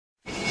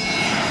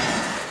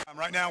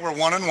Right now we're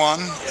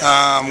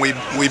 1-1.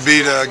 We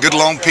beat a good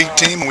Lone Peak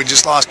team, and we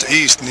just lost to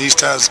East. And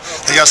East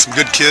they got some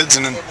good kids,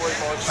 and then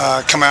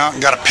come out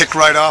and got a pick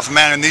right off.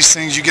 Man, in these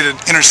things you get an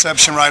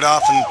interception right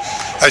off, and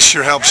that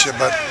sure helps you.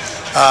 But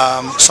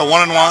so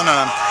 1-1.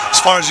 As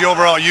far as the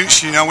overall Ute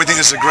Shoot, we think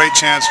this is a great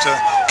chance to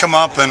come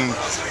up and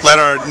let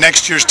our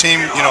next year's team,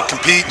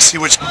 compete and see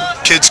which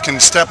kids can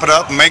step it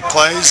up and make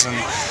plays, and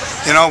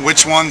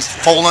which ones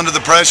fold under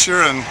the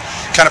pressure, and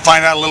kind of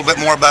find out a little bit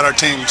more about our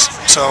teams.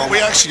 So we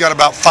actually got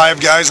about 5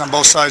 guys on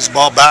both sides of the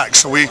ball back.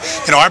 So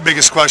our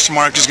biggest question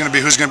mark is going to be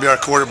who's going to be our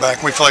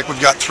quarterback. We feel like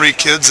we've got 3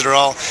 kids that are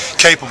all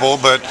capable,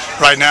 but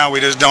right now we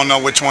just don't know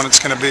which one it's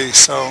going to be.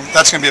 So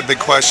that's going to be a big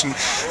question.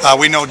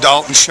 We know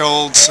Dalton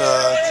Schultz,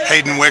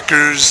 Hayden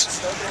Wickers,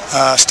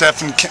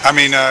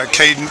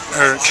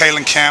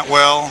 Kalen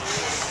Cantwell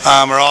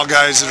are all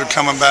guys that are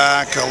coming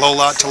back.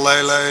 Lolat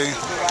Talele,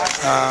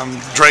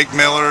 Drake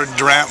Miller,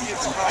 Durant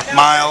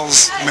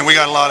Miles. We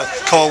got a lot of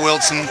Cole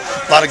Wilson,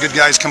 a lot of good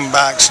guys coming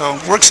back. So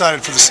we're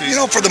excited for the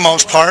season. For the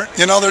most part,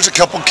 there's a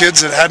couple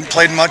kids that hadn't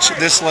played much at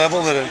this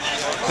level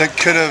that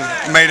could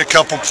have made a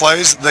couple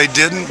plays. They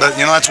didn't, but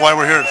that's why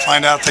we're here, to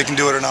find out if they can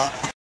do it or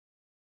not.